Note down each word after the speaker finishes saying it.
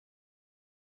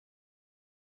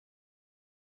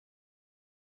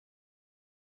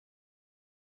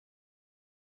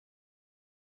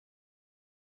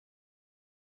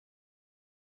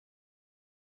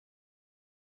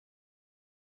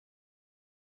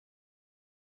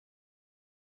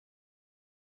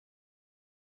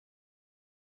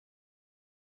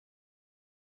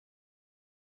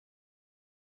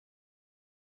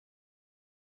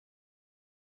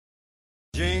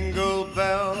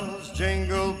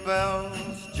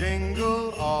bells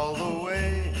jingle all the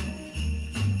way.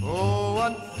 Oh,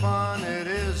 what fun it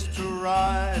is to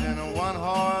ride in a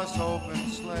one-horse open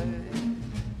sleigh.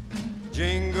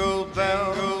 Jingle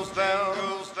bells,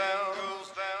 bells, bells,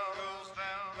 bells,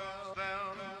 bells,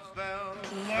 bells, bells.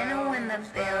 Piano in the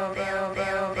bell, bell,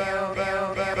 bell, bell,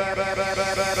 bell,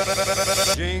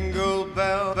 bell. Jingle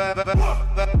bell,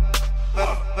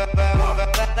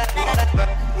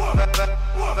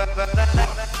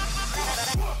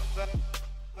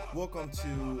 Welcome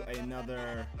to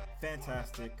another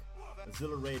fantastic,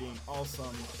 exhilarating,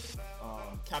 awesome,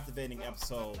 captivating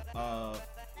episode of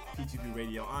P2P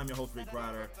Radio. I'm your host, Rick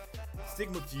Ryder,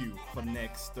 sticking with you for the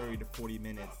next 30 to 40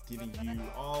 minutes, giving you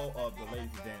all of the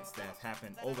latest events that have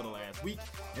happened over the last week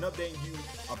and updating you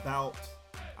about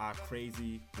our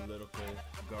crazy political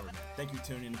government. Thank you for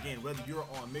tuning in again, whether you're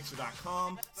on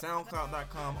Mixer.com,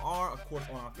 SoundCloud.com, or of course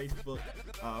on our Facebook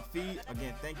feed.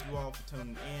 Again, thank you all for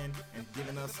tuning in and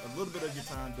giving us a little bit of your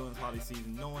time during this holiday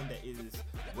season, knowing that it is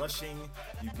rushing.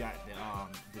 You got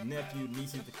the nephew,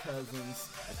 nieces, the cousins,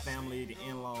 the family, the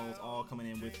in-laws all coming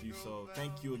in with you. So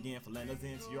thank you again for letting us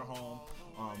into your home,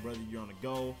 whether you're on the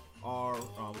go or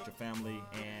with your family,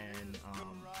 and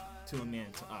tuning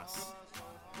in to us.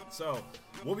 So,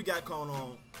 what we got going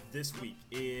on this week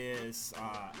is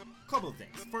a couple of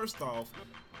things. First off,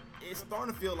 it's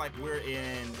starting to feel like we're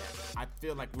in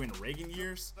the Reagan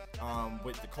years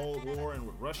with the Cold War and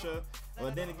with Russia.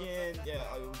 But then again, yeah,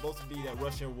 it was supposed to be that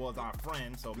Russia was our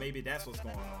friend, so maybe that's what's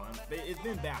going on. But it's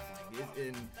been baffling.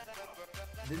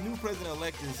 The new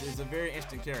president-elect is a very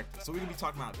interesting character, so we're going to be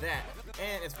talking about that,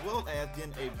 and as well as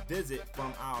getting a visit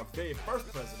from our very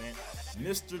first president,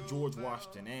 Mr. George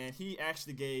Washington, and he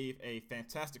actually gave a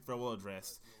fantastic farewell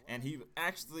address, and he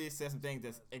actually said some things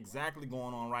that's exactly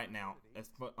going on right now as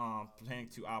pertaining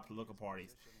to our political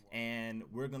parties, and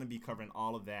we're going to be covering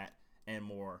all of that and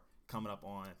more coming up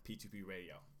on P2P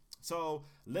Radio. So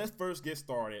let's first get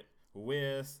started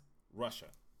with Russia.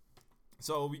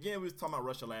 So we was talking about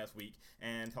Russia last week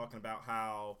and talking about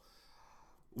how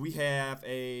we have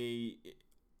a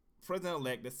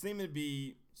president-elect that seems to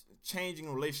be changing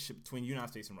the relationship between the United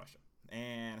States and Russia,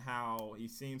 and how he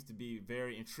seems to be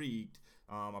very intrigued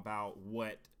about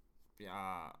what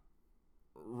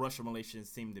Russian relations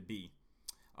seem to be.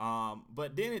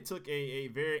 But then it took a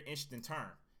very interesting turn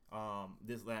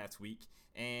this last week,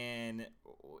 and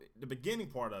the beginning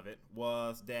part of it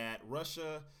was that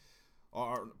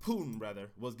Putin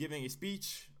was giving a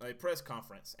speech, a press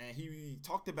conference, and he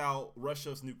talked about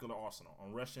Russia's nuclear arsenal,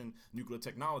 on Russian nuclear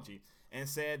technology, and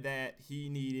said that he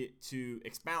needed to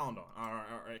expound on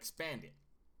or expand it.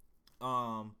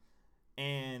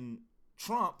 And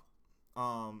Trump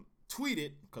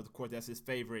tweeted, because of course that's his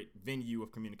favorite venue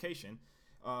of communication,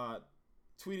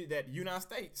 tweeted that the United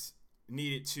States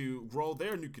needed to grow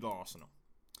their nuclear arsenal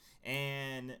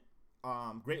and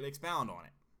greatly expound on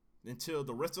it until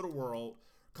the rest of the world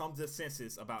comes to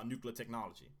senses about nuclear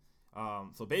technology.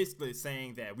 So basically it's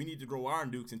saying that we need to grow our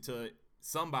nukes until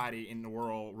somebody in the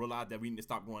world realizes that we need to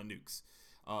stop growing nukes.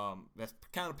 That's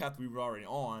kind of the path we were already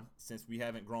on, since we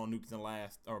haven't grown nukes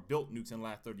built nukes in the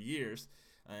last 30 years.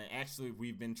 Actually,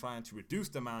 we've been trying to reduce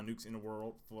the amount of nukes in the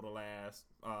world for the last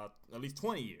at least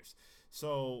 20 years.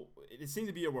 So it seems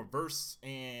to be a reverse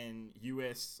in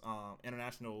U.S.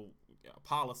 International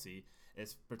policy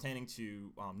as pertaining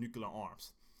to nuclear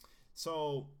arms.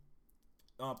 So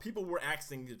people were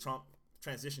asking the Trump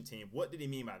transition team, what did he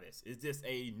mean by this? Is this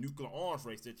a nuclear arms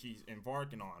race that he's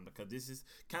embarking on? Because this is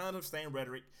kind of the same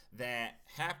rhetoric that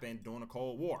happened during the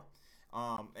Cold War.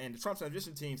 And the Trump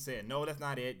transition team said, no, that's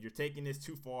not it. You're taking this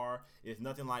too far. It's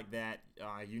nothing like that.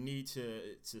 You need to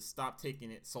stop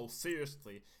taking it so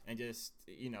seriously, and just,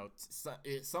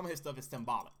 some of his stuff is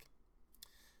symbolic.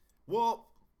 Well,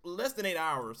 less than 8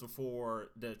 hours before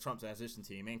the Trump transition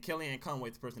team, and Kellyanne Conway,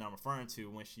 the person I'm referring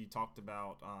to, when she talked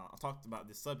about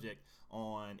this subject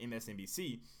on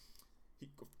MSNBC,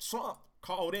 Trump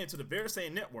called into the very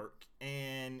same network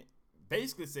and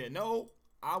basically said, no,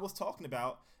 I was talking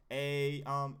about a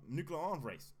nuclear arms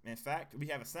race. In fact, we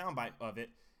have a soundbite of it,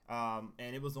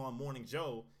 and it was on Morning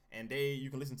Joe, and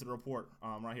you can listen to the report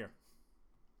right here.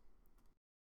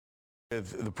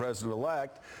 With the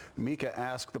president-elect, Mika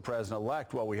asked the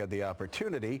president-elect, while we had the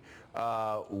opportunity,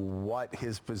 what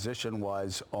his position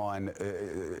was on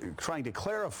trying to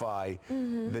clarify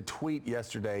the tweet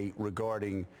yesterday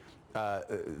regarding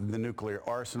the nuclear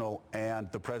arsenal,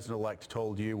 and the president-elect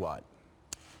told you what?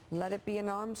 Let it be an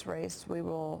arms race. We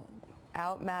will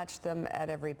outmatch them at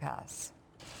every pass.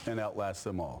 And outlast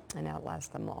them all. And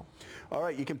outlast them all. All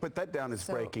right, you can put that down as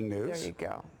breaking news. There you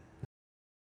go.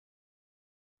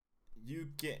 you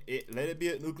can let it be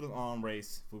a nuclear arm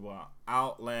race. We will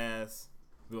outmatch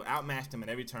them at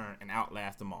every turn and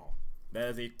outlast them all. That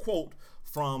is a quote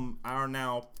from our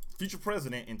now future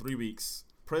president in 3 weeks,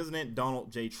 President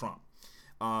Donald J. Trump.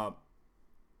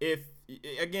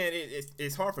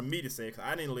 It's hard for me to say because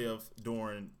I didn't live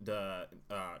during the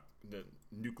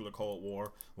nuclear Cold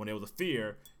War when there was a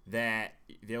fear that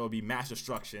there would be mass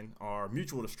destruction or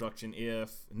mutual destruction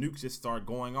if nukes just start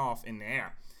going off in the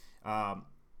air.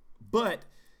 But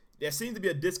there seems to be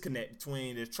a disconnect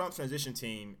between the Trump transition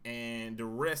team and the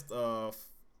rest of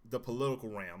the political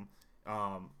realm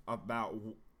about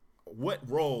what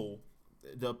role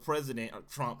the president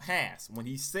Trump has when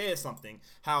he says something,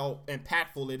 how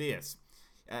impactful it is.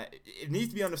 It needs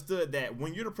to be understood that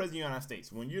when you're the president of the United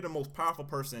States, when you're the most powerful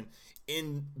person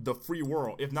in the free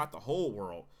world, if not the whole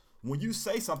world, when you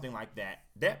say something like that,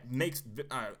 that makes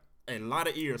a lot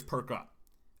of ears perk up.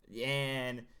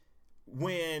 And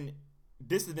when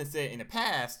this has been said in the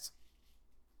past,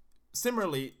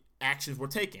 similarly, actions were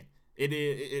taken. It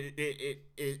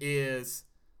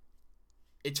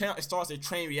starts a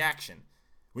chain reaction.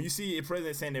 When you see a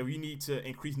president saying that we need to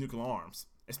increase nuclear arms,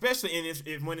 especially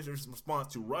when it's in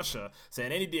response to Russia saying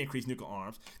they need to increase nuclear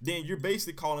arms, then you're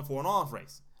basically calling for an arms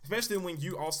race. Especially when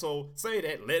you also say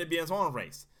that let it be an arms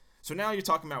race. So now you're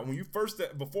talking about when you first,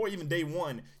 before even day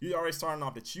one, you're already starting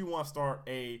off that you want to start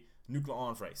a nuclear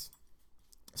arms race.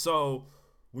 So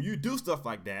when you do stuff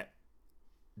like that,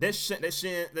 that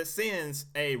sends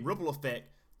a ripple effect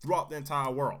throughout the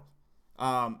entire world.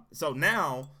 So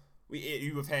now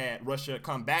you have had Russia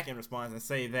come back in response and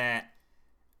say that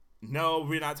no,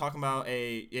 we're not talking about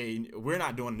we're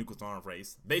not doing a nuclear arms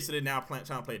race. Basically now trying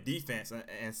to play defense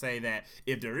and say that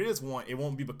if there is one, it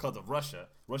won't be because of Russia.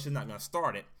 Russia's not going to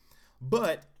start it.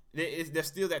 But there's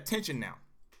still that tension now.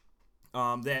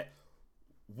 That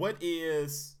what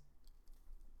is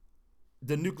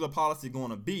the nuclear policy going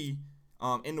to be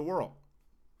in the world?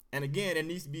 And again, there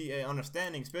needs to be an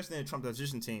understanding, especially in the Trump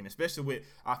transition team, especially with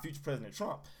our future President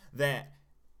Trump, that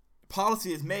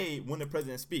policy is made when the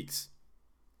president speaks.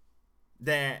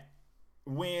 That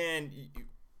when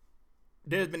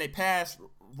there's been a past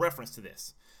reference to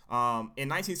this. In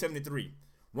 1973,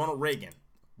 Ronald Reagan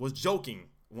was jokingly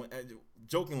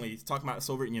talking about the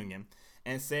Soviet Union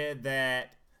and said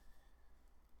that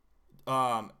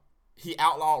he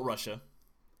outlawed Russia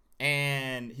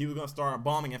and he was going to start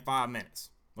bombing in 5 minutes.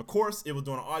 Of course, it was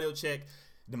doing an audio check.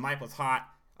 The mic was hot,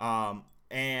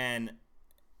 and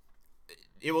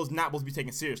it was not supposed to be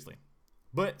taken seriously.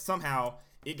 But somehow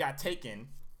it got taken,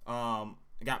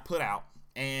 it got put out,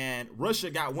 and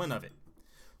Russia got wind of it.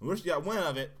 When Russia got wind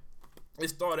of it, it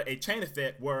started a chain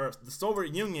effect where the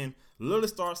Soviet Union literally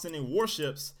started sending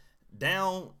warships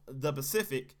down the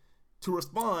Pacific to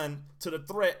respond to the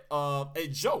threat of a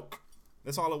joke.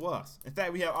 That's all it was. In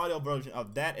fact, we have audio version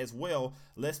of that as well.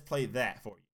 Let's play that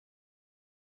for you.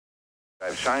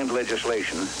 I've signed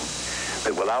legislation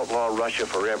that will outlaw Russia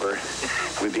forever.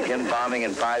 We begin bombing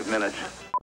in 5 minutes.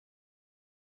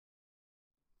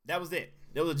 That was it.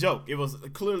 It was a joke. It was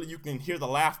clearly, you can hear the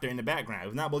laughter in the background. It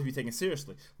was not supposed to be taken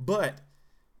seriously. But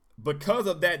because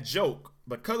of that joke,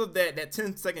 because of that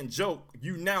 10-second joke,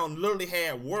 you now literally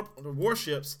had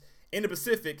warships in the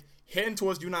Pacific heading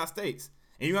towards the United States.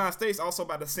 And the United States also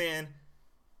about to send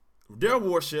their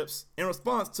warships in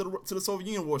response to the Soviet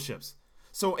Union warships.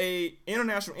 So a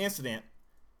international incident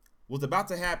was about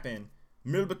to happen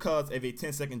merely because of a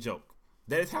 10-second joke.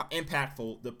 That is how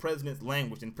impactful the president's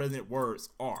language and president's words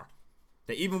are.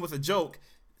 That even with a joke,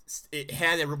 it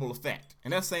has a ripple effect.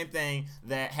 And that's the same thing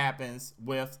that happens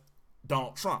with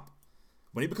Donald Trump.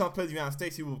 When he becomes president of the United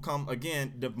States, he will become,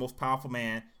 again, the most powerful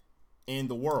man in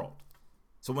the world.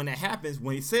 So when that happens,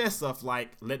 when he says stuff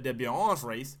like, let there be an arms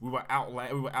race, we will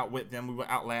outwit them, we will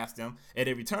outlast them at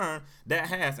every turn, that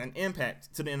has an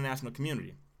impact to the international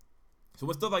community. So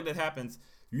when stuff like that happens,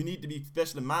 you need to be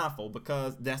especially mindful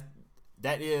because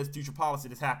that is future policy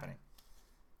that's happening.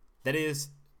 That is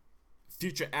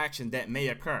future action that may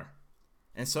occur.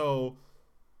 And so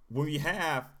when we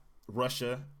have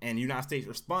Russia and the United States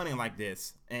responding like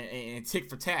this and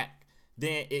tick for tack,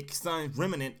 then it sounds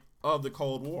remnant of the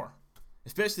Cold War.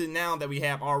 Especially now that we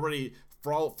have already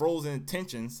frozen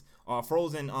tensions or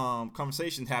frozen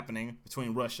conversations happening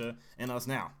between Russia and us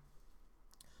now.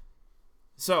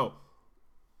 So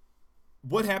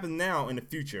what happens now in the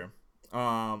future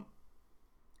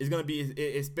is going to be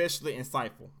especially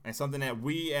insightful and something that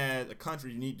we as a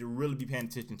country need to really be paying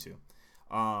attention to,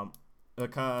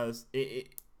 because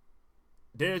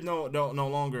there's no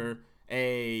longer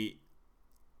a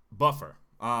buffer.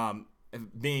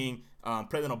 being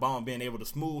President Obama being able to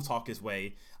smooth talk his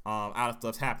way out of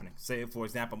stuff happening. Say, for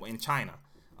example, in China,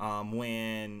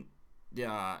 when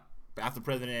after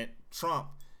President Trump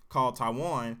called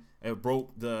Taiwan, it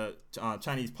broke the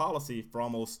Chinese policy for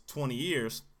almost 20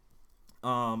 years.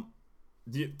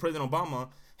 President Obama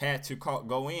had to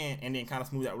go in and then kind of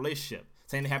smooth that relationship.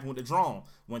 Same thing happened with the drone.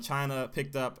 When China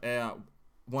picked up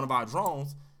one of our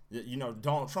drones,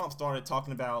 Donald Trump started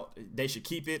talking about they should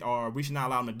keep it or we should not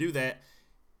allow them to do that.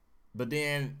 But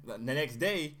then the next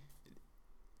day,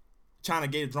 China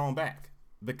gave the drone back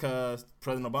because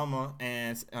President Obama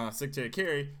and Secretary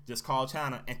Kerry just called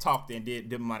China and talked and did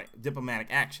diplomatic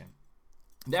action.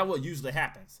 That's what usually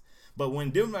happens. But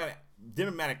when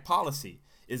diplomatic policy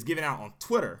is given out on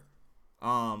Twitter,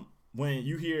 when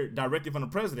you hear directly from the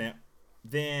president,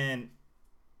 then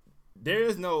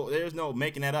there's no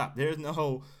making that up. There's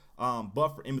no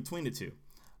buffer in between the two.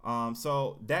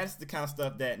 So that's the kind of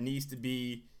stuff that needs to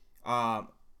be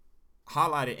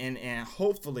highlighted and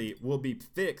hopefully will be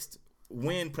fixed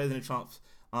when President Trump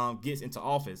gets into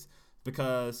office,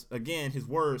 because again, his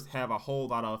words have a whole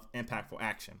lot of impactful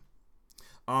action.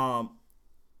 And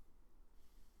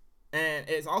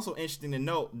it's also interesting to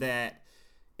note that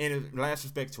in last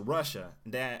respect to Russia,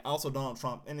 that also Donald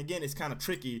Trump, and again, it's kind of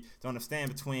tricky to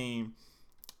understand between,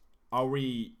 are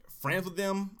we friends with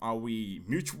them? Are we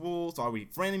mutuals? Are we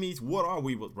frenemies? What are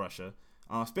we with Russia?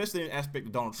 Especially in the aspect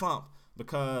of Donald Trump,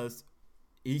 because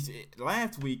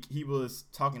last week he was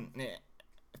talking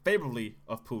favorably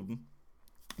of Putin,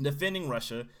 defending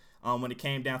Russia when it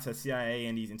came down to the CIA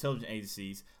and these intelligence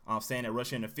agencies, saying that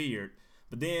Russia interfered.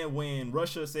 But then when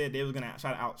Russia said they were going to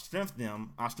try to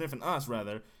outstrengthen us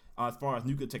rather, as far as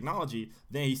nuclear technology,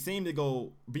 then he seemed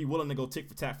to be willing to go tick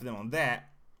for tat for them on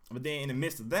that. But then in the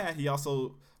midst of that, he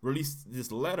also released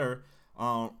this letter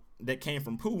that came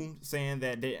from Putin saying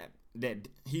that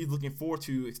he's looking forward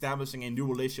to establishing a new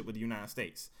relationship with the United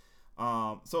States.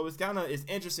 So it's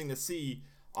interesting to see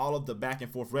all of the back and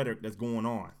forth rhetoric that's going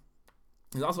on.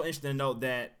 It's also interesting to note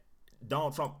that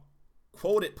Donald Trump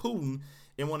quoted Putin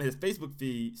in one of his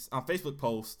Facebook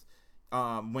posts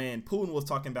when Putin was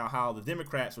talking about how the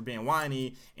Democrats were being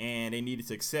whiny and they needed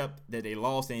to accept that they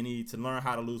lost. They needed to learn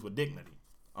how to lose with dignity.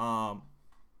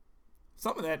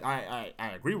 Some of that I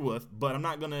agree with, but I'm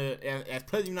not going to, as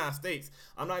President of the United States,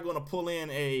 I'm not going to pull in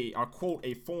or quote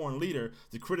a foreign leader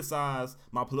to criticize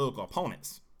my political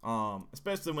opponents,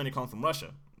 especially when it comes from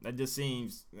Russia. That just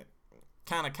seems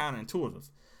kind of counterintuitive.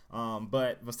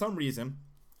 But for some reason,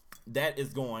 that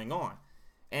is going on.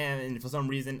 And for some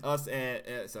reason, us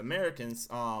as Americans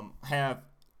have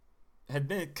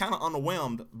been kind of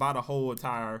underwhelmed by the whole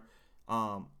entire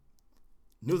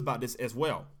news about this as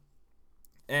well.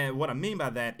 And what I mean by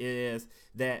that is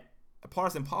that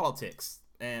partisan politics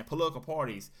and political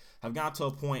parties have gotten to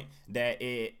a point that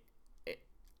it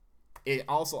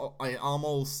also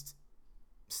almost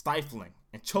stifling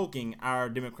and choking our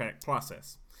democratic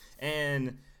process.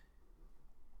 And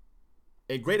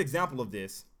a great example of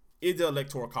this is the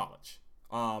Electoral College.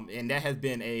 And that has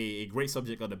been a great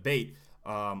subject of debate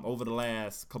over the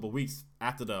last couple of weeks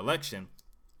after the election.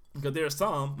 Because there are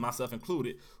some, myself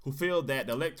included, who feel that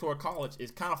the Electoral College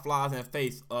is kind of flies in the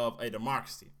face of a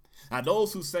democracy. Now,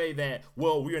 those who say that,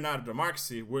 well, we are not a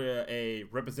democracy, we're a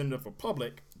representative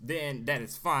republic, then that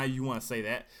is fine. You want to say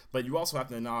that. But you also have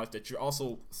to acknowledge that you're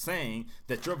also saying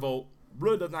that your vote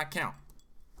really does not count.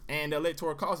 And the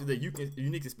Electoral College is a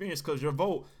unique experience because your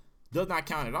vote does not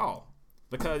count at all.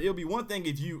 Because it'll be one thing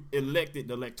if you elected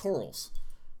the electorals,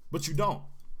 but you don't.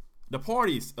 The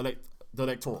parties elect the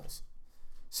electorals.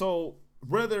 So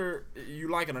whether you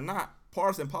like it or not,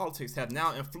 partisan politics have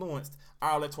now influenced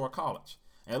our Electoral College.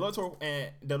 And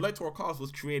the Electoral College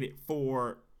was created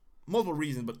for multiple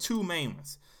reasons, but two main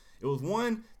ones. It was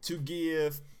one, to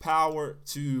give power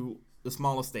to the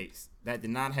smaller states that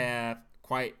did not have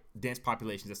quite dense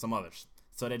populations as some others,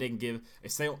 so that they can give a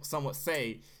somewhat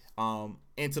say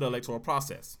into the electoral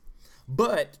process.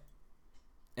 But,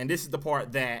 and this is the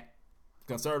part that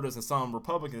conservatives and some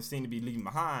Republicans seem to be leaving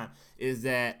behind, is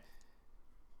that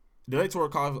the Electoral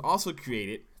College was also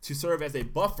created to serve as a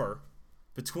buffer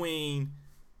between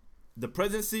the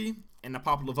presidency and the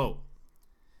popular vote,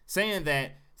 saying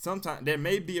that sometimes there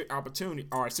may be an opportunity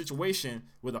or a situation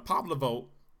where the popular vote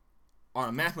or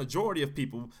a mass majority of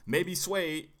people may be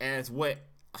swayed, as what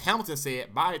Hamilton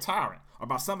said, by a tyrant or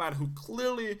by somebody who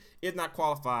clearly is not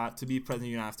qualified to be president of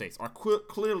the United States or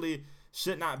clearly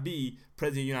should not be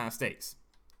president of the United States.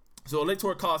 So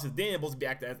Electoral College is then supposed to be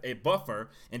acting as a buffer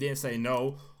and then say,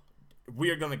 no, we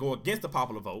are going to go against the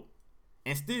popular vote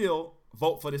and still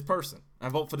vote for this person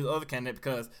and vote for this other candidate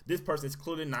because this person is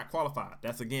clearly not qualified.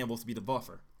 That's again supposed to be the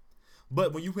buffer.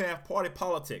 But when you have party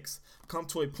politics come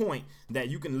to a point that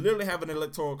you can literally have an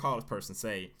electoral college person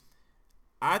say,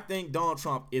 I think Donald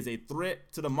Trump is a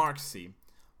threat to democracy,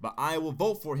 but I will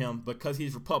vote for him because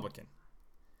he's Republican.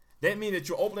 That means that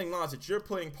you're opening lines, that you're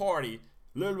putting party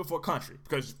literally before country.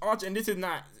 Because, and this is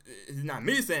not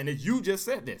me saying this, you just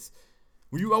said this.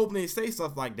 When you openly say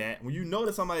stuff like that, when you know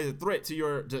that somebody is a threat to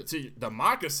your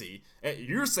democracy,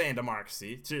 you're saying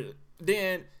democracy,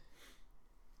 then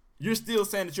you're still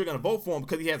saying that you're going to vote for him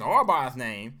because he has R by his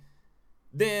name,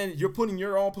 then you're putting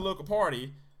your own political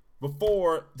party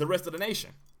before the rest of the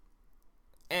nation.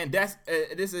 And this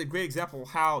is a great example of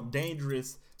how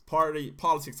dangerous party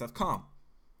politics have come.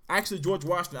 Actually, George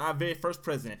Washington, our very first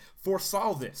president,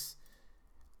 foresaw this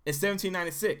in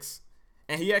 1796.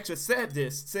 And he actually said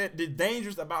the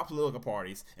dangers about political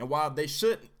parties and why they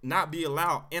should not be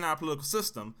allowed in our political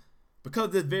system because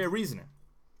of this very reasoning.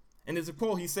 And there's a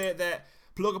quote, he said that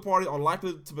political parties are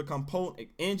likely to become potent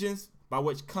engines by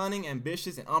which cunning,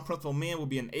 ambitious, and unprincipled men will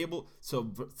be enabled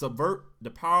to subvert the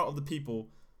power of the people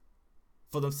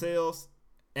for themselves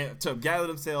and to gather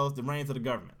themselves the reins of the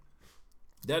government.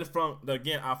 That is from,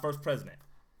 again, our first president.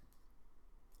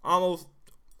 Almost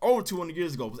over 200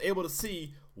 years ago, was able to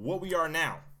see what we are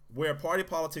now, where party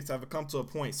politics have come to a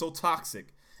point so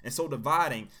toxic and so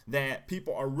dividing that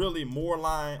people are really more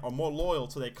loyal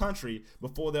to their country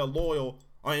before they're loyal,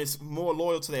 or it's more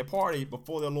loyal to their party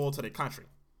before they're loyal to their country,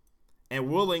 and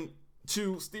willing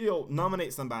to still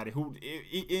nominate somebody who,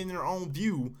 in their own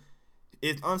view,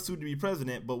 is unsuited to be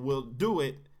president, but will do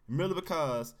it merely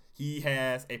because he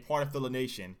has a party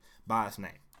affiliation by his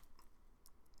name.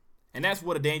 And that's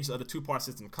where the danger of the two-party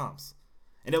system comes.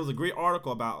 And there was a great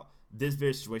article about this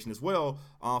very situation as well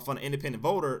from an independent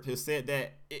voter who said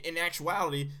that in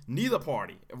actuality, neither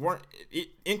party,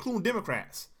 including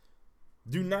Democrats,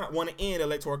 do not want to end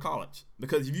electoral college.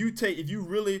 Because if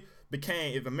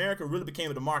America really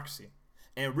became a democracy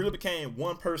and really became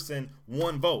one person,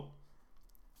 one vote,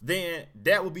 then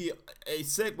that would be a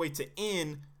segue to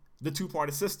end the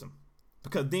two-party system.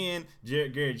 Because then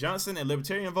Gary Johnson and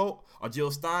Libertarian vote, or Jill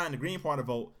Stein, the Green Party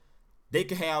vote, they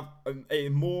could have a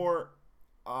more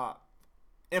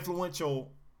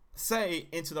influential say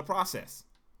into the process.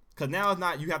 Because now it's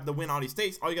not you have to win all these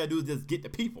states. All you got to do is just get the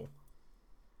people.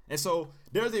 And so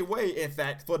there's a way, in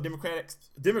fact, for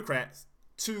Democrats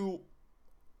to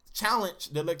challenge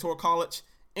the Electoral College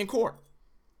in court.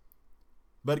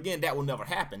 But again, that will never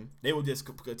happen. They will just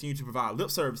continue to provide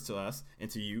lip service to us and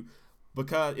to you.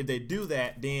 Because if they do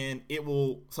that, then it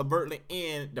will subvertly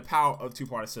end the power of the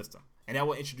two-party system. And that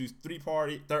will introduce third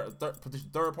party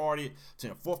to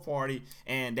the fourth party,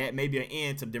 and that may be an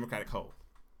end to the Democratic code.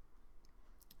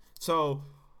 So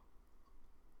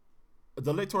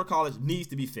the Electoral College needs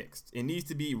to be fixed. It needs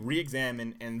to be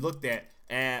re-examined and looked at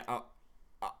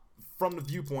from the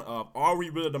viewpoint of, are we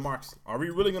really a democracy? Are we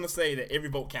really going to say that every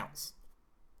vote counts?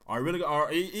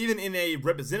 Even in a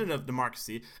representative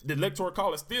democracy, the Electoral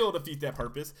College still defeats that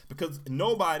purpose because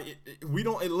we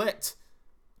don't elect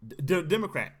the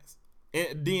Democrats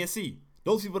in DNC.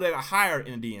 Those people that are hired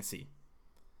in the DNC.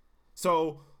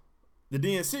 So the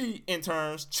DNC in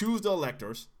turns choose the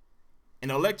electors,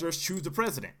 and the electors choose the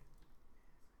president.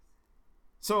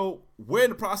 So where in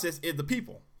the process is the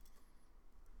people?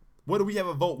 Where do we have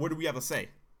a vote? Where do we have a say?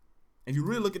 If you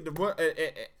really look at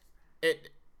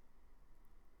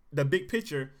the big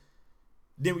picture,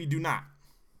 then we do not.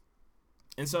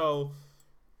 And so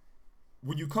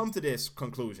when you come to this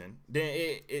conclusion, then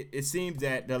it seems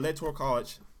that the Electoral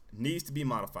College needs to be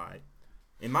modified.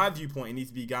 In my viewpoint, it needs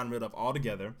to be gotten rid of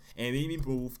altogether and maybe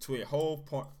moved to a whole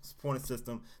point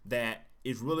system that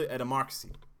is really a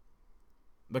democracy.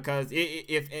 Because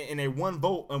if in a one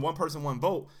vote and one person one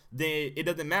vote, then it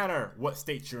doesn't matter what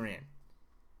state you're in.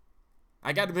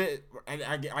 I kind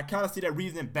of see that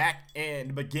reasoning back in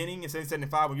the beginning in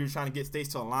 1775 when you were trying to get states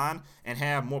to align and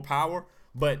have more power.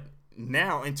 But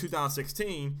now in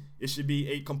 2016, it should be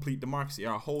a complete democracy,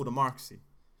 or a whole democracy,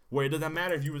 where it doesn't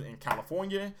matter if you were in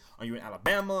California, or you in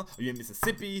Alabama, or you in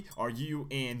Mississippi, or you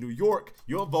in New York,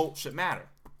 your vote should matter.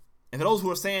 And for those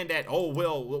who are saying that, oh,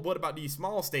 well, what about these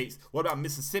small states? What about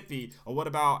Mississippi? Or what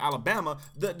about Alabama?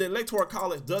 The Electoral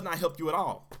College does not help you at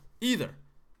all either.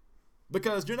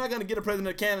 Because you're not going to get a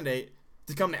presidential candidate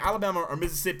to come to Alabama or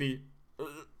Mississippi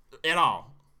at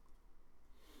all.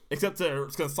 Except to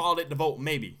consolidate the vote,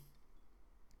 maybe.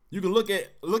 You can look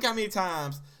how many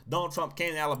times Donald Trump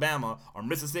came to Alabama or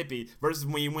Mississippi versus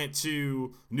when he went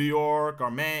to New York or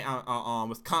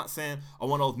Wisconsin or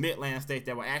one of those Midland states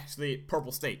that were actually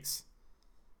purple states.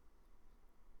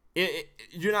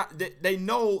 They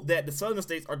know that the southern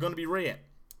states are going to be red.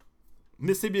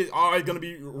 Mississippi is always going to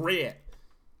be red.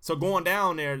 So going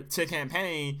down there to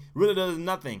campaign really does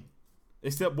nothing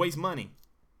except waste money.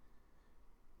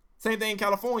 Same thing in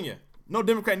California. No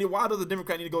Democrat need. Why does a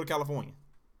Democrat need to go to California?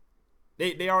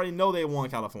 They already know they won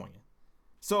California.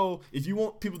 So if you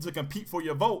want people to compete for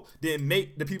your vote, then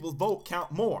make the people's vote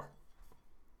count more,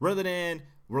 rather than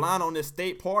relying on this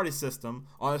state party system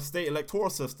or a state electoral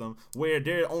system where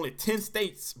there are only 10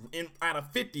 states out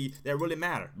of 50 that really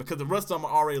matter because the rest of them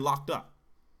are already locked up.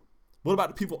 What about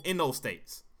the people in those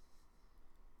states?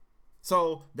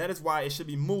 So that is why it should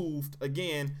be moved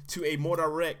again to a more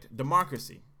direct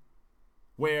democracy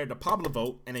where the popular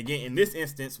vote, and again in this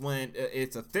instance when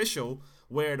it's official,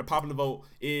 where the popular vote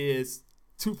is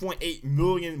 2.8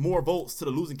 million more votes to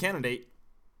the losing candidate,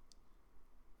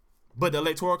 but the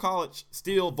Electoral College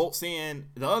still votes in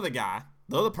the other guy,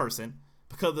 the other person,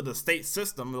 because of the state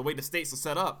system, the way the states are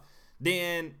set up,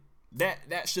 then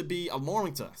that should be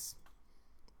alarming to us.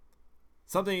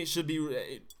 Something should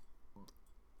be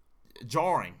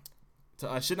jarring to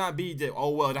us. Should not be that, oh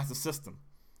well, that's the system.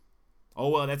 Oh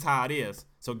well, that's how it is.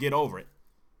 So get over it.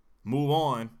 Move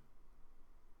on.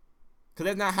 Because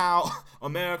that's not how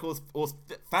America was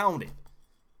founded.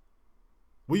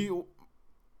 We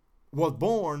was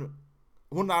born,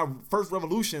 one of our first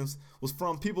revolutions was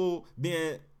from people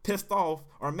being pissed off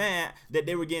or mad that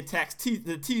they were getting taxed,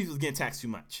 the TV was getting taxed too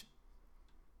much.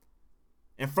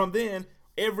 And from then,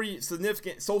 every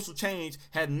significant social change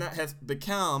has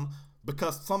become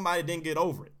because somebody didn't get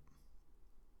over it.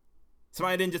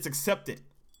 Somebody didn't just accept it.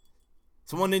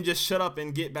 Someone didn't just shut up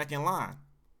and get back in line.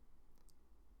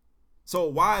 So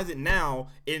why is it now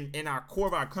in our core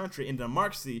of our country, in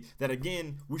democracy, that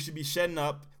again, we should be shutting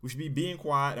up, we should be being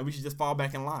quiet, and we should just fall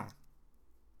back in line?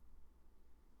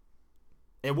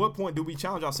 At what point do we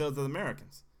challenge ourselves as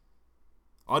Americans?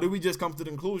 Or do we just come to the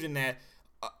conclusion that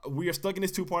we are stuck in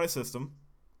this two-party system,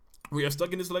 we are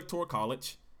stuck in this electoral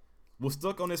college, we're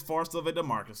stuck on this farce of a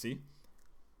democracy,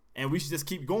 and we should just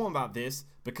keep going about this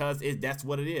because that's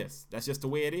what it is. That's just the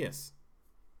way it is.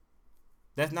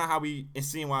 That's not how we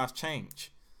incentivize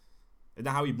change. It's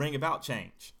not how we bring about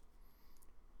change.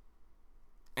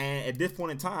 And at this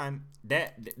point in time,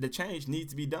 that the change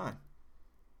needs to be done.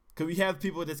 Because we have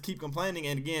people that keep complaining,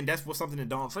 and again, that's what something that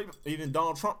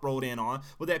Donald Trump rolled in on,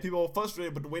 was that people are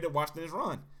frustrated with the way that Washington is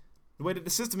run, the way that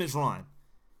the system is run.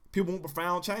 People want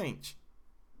profound change.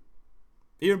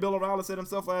 Even Bill O'Reilly said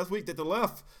himself last week that the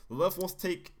left wants to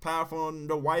take power from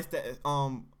the white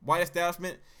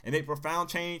establishment and make profound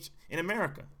change in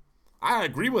America. I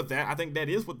agree with that. I think that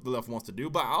is what the left wants to do,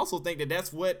 but I also think that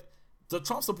that's what the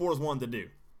Trump supporters wanted to do.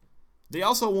 They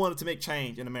also wanted to make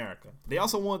change in America. They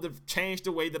also wanted to change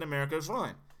the way that America is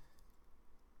run.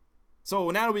 So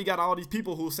now that we got all these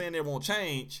people who are saying they won't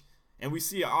change, and we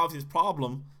see an obvious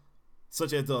problem,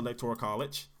 such as the Electoral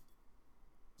College,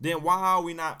 then why are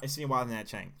we not seeing why isn't that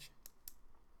change?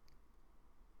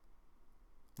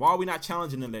 Why are we not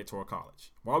challenging the Electoral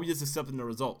College? Why are we just accepting the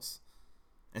results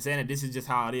and saying that this is just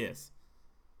how it is?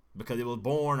 Because it was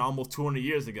born almost 200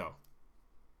 years ago.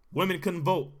 Women couldn't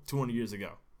vote 200 years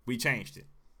ago. We changed it.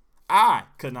 I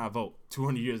could not vote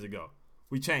 200 years ago.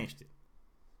 We changed it.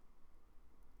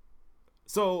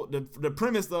 So the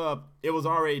premise of it was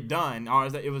already done, or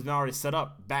it was already set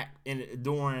up back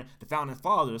during the Founding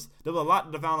Fathers. There was a lot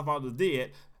that the Founding Fathers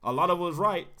did. A lot of it was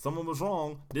right. Some of it was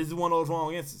wrong. This is one of those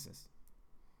wrong instances.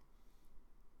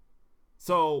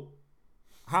 So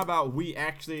how about we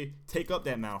actually take up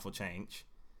that mantle for change?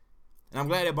 And I'm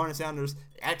glad that Bernie Sanders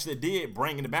actually did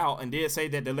bring it about and did say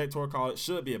that the Electoral College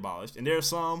should be abolished. And there are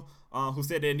some who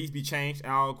said that it needs to be changed,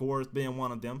 Al Gore being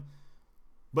one of them.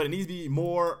 But it needs to be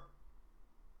more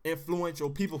influential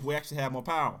people who actually have more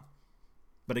power.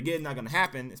 But again, it's not going to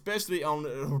happen, especially on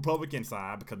the Republican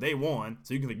side, because they won,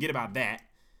 so you can forget about that.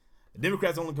 The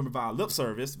Democrats only can provide lip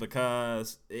service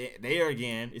because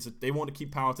they want to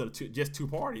keep power to just two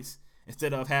parties,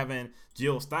 instead of having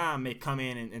Jill Stein may come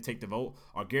in and take the vote,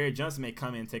 or Gary Johnson may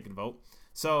come in and take the vote.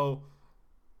 So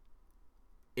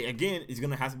again, it's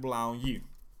going to have to rely on you.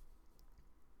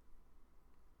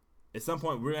 At some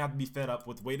point, we're going to have to be fed up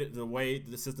with the way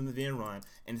the system is being run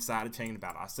and decide to change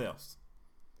about ourselves.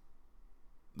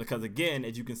 Because again,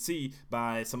 as you can see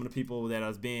by some of the people that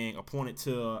are being appointed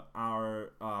to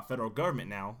our federal government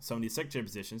now, some of these secretary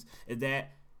positions, is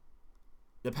that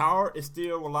the power is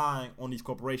still relying on these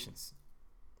corporations.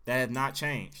 That has not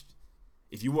changed.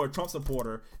 If you were a Trump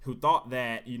supporter who thought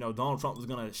that Donald Trump was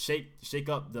going to shake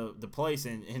up the place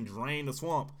and drain the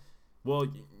swamp, well,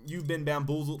 you've been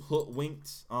bamboozled,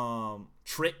 hoodwinked,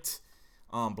 tricked,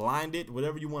 blinded,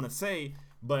 whatever you want to say,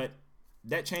 but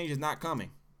that change is not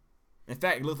coming. In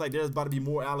fact, it looks like there's about to be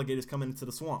more alligators coming into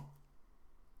the swamp.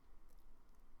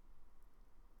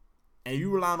 and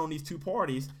you rely on these two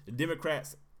parties, the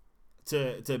Democrats,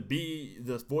 to be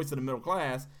the voice of the middle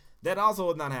class, that also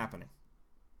is not happening.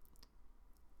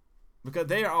 Because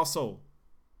they are also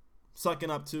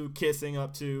sucking up to, kissing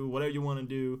up to, whatever you want to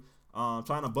do,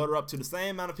 trying to butter up to the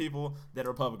same amount of people that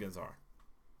Republicans are.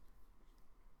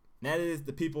 And that is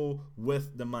the people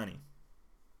with the money.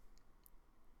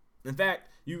 In fact,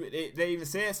 they even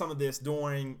said some of this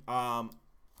during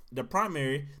the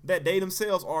primary, that they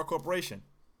themselves are a corporation.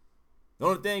 The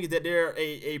only thing is that they're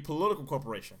a political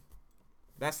corporation.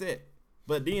 That's it.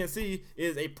 But DNC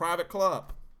is a private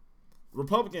club.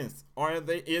 Republicans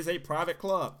is a private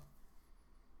club.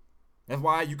 That's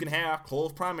why you can have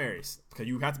closed primaries, because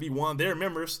you have to be one of their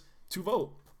members to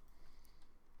vote.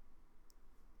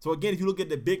 So again, if you look at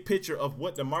the big picture of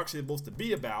what democracy is supposed to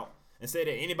be about and say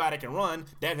that anybody can run,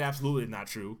 that's absolutely not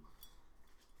true.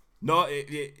 No,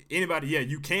 anybody, yeah,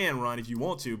 you can run if you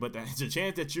want to, but the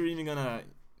chance that you're even going to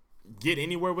get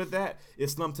anywhere with that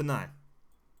is slim to none.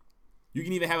 You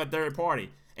can even have a third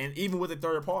party, and even with a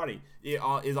third party, it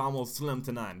is almost slim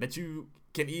to none that you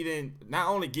can even not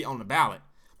only get on the ballot,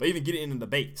 but even get it in the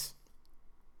debates.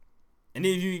 And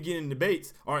then if you get in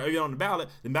debates or you're on the ballot,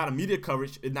 the amount of media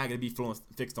coverage is not going to be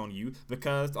fixed on you,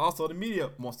 because also the media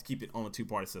wants to keep it on a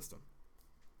two-party system.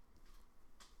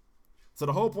 So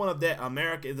the whole point of that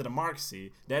America is a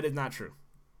democracy, that is not true.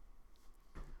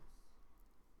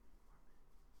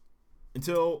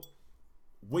 Until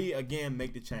we again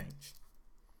make the change.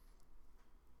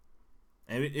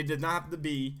 And it does not have to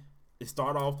be, it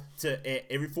start off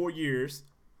to every 4 years,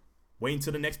 wait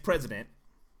until the next president.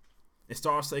 It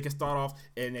can start off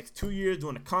in the next 2 years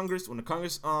during the Congress, when the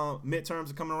Congress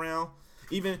midterms are coming around,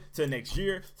 even to the next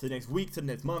year, to the next week, to the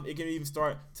next month. It can even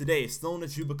start today, as soon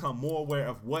as you become more aware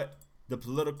of what the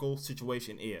political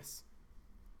situation is.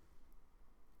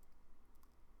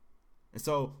 And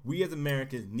so we as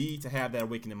Americans need to have that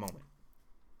awakening moment.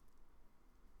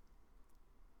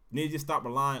 We need to just stop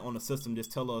relying on the system to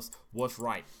just tell us what's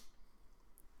right,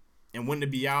 and when to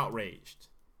be outraged,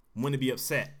 when to be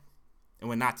upset, and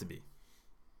when not to be.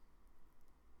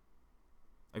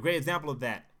 A great example of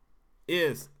that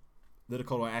is the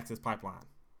Dakota Access Pipeline,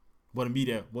 but the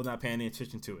media was not paying any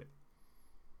attention to it.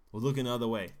 We're looking the other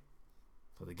way.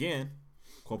 Because again,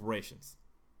 corporations.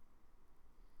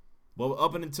 But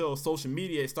up until social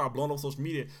media, it started blowing up social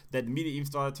media, that the media even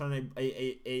started turning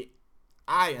a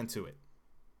eye into it.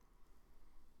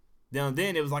 Then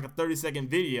it was like a 30-second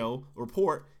video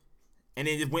report, and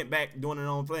then just went back doing their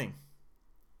own thing.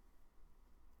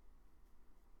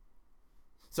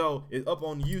 So it's up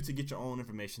on you to get your own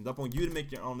information. It's up on you to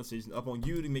make your own decisions. Up on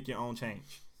you to make your own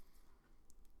change.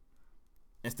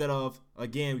 Instead of,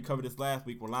 again, we covered this last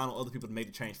week, relying on other people to make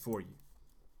the change for you.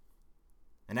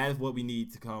 And that is what we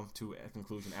need to come to a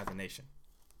conclusion as a nation.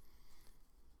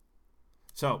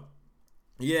 So,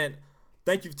 again,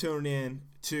 thank you for tuning in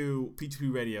to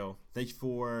P2P Radio. Thank you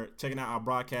for checking out our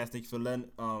broadcast. Thank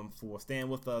you for staying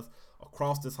with us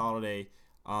across this holiday.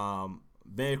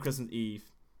 Merry Christmas Eve.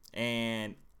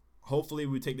 And hopefully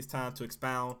we take this time to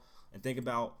expound and think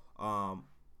about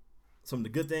some of the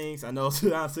good things. I know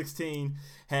 2016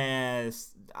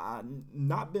 has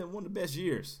not been one of the best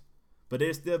years, but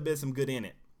there's still been some good in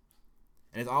it.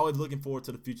 And it's always looking forward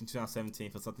to the future in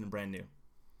 2017 for something brand new.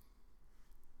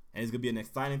 And it's going to be an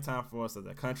exciting time for us as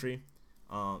a country.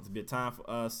 It's be a time for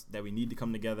us that we need to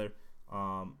come together,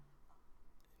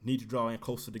 need to draw in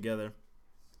closer together,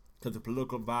 because the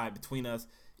political vibe between us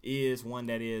is one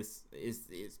that is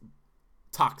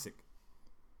toxic.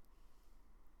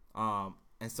 And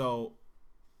so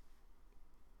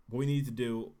what we need to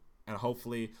do, and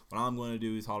hopefully what I'm going to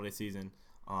do this holiday season,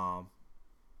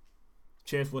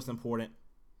 cherish what's important,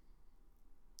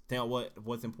 think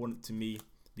what's important to me,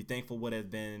 be thankful what has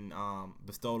been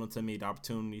bestowed onto me, the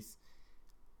opportunities,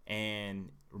 and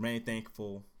remain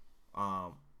thankful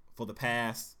for the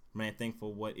past, remain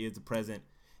thankful what is the present,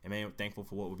 and remain thankful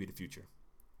for what will be the future.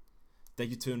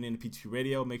 Thank you for tuning in to P2P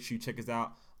Radio. Make sure you check us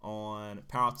out on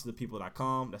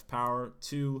powertothepeople.com. That's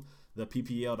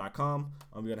powertothepple.com.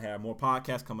 We're going to have more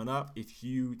podcasts coming up. If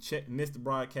you missed the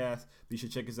broadcast, be sure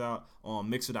to check us out on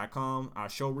Mixer.com, our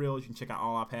show reels. You can check out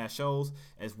all our past shows,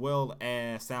 as well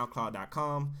as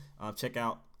SoundCloud.com. Check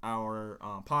out our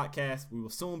podcast. We will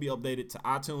soon be updated to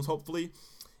iTunes, hopefully.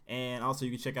 And also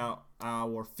you can check out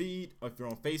our feed if you're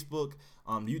on Facebook,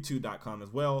 YouTube.com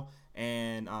as well,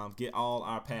 and get all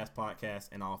our past podcasts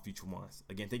and all future ones.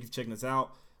 Again, thank you for checking us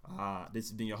out. This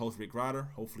has been your host, Rick Ryder.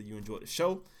 Hopefully you enjoyed the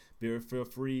show. Feel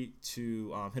free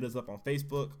to hit us up on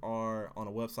Facebook or on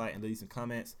our website and leave some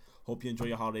comments. Hope you enjoy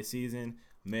your holiday season.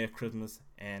 Merry Christmas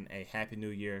and a Happy New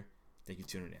Year. Thank you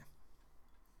for tuning in.